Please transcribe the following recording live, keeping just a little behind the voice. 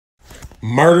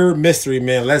Murder mystery,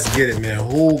 man. Let's get it, man.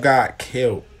 Who got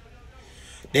killed?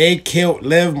 They killed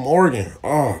Liv Morgan.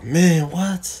 Oh, man,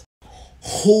 what?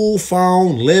 Who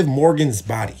found Liv Morgan's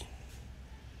body?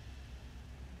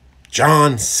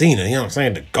 John Cena. You know what I'm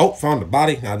saying? The GOAT found the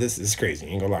body. Now, this is crazy.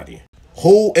 Ain't gonna lie to you.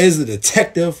 Who is the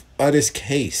detective of this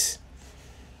case?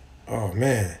 Oh,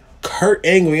 man. Kurt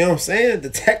Angle. You know what I'm saying?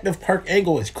 Detective Kurt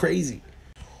Angle is crazy.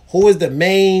 Who is the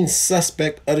main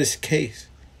suspect of this case?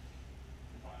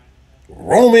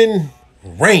 Roman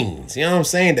Reigns. You know what I'm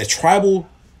saying? The tribal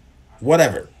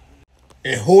whatever.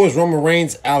 And who is Roman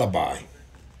Reigns' alibi?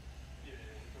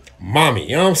 Mommy.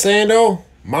 You know what I'm saying, though?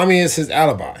 Mommy is his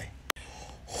alibi.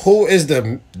 Who is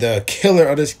the killer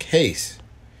of this case?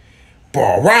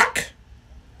 Brock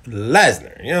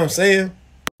Lesnar. You know what I'm saying?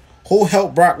 Who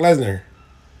helped Brock Lesnar?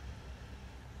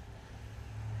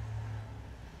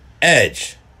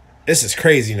 Edge. This is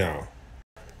crazy now.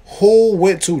 Who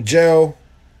went to jail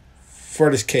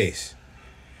for this case?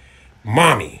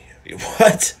 Mommy.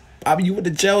 What? Bobby, you went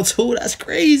to jail too? That's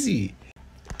crazy.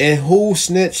 And who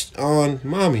snitched on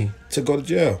Mommy to go to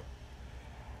jail?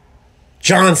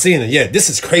 John Cena. Yeah, this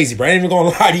is crazy, bro. I ain't even gonna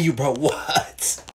lie to you, bro. What?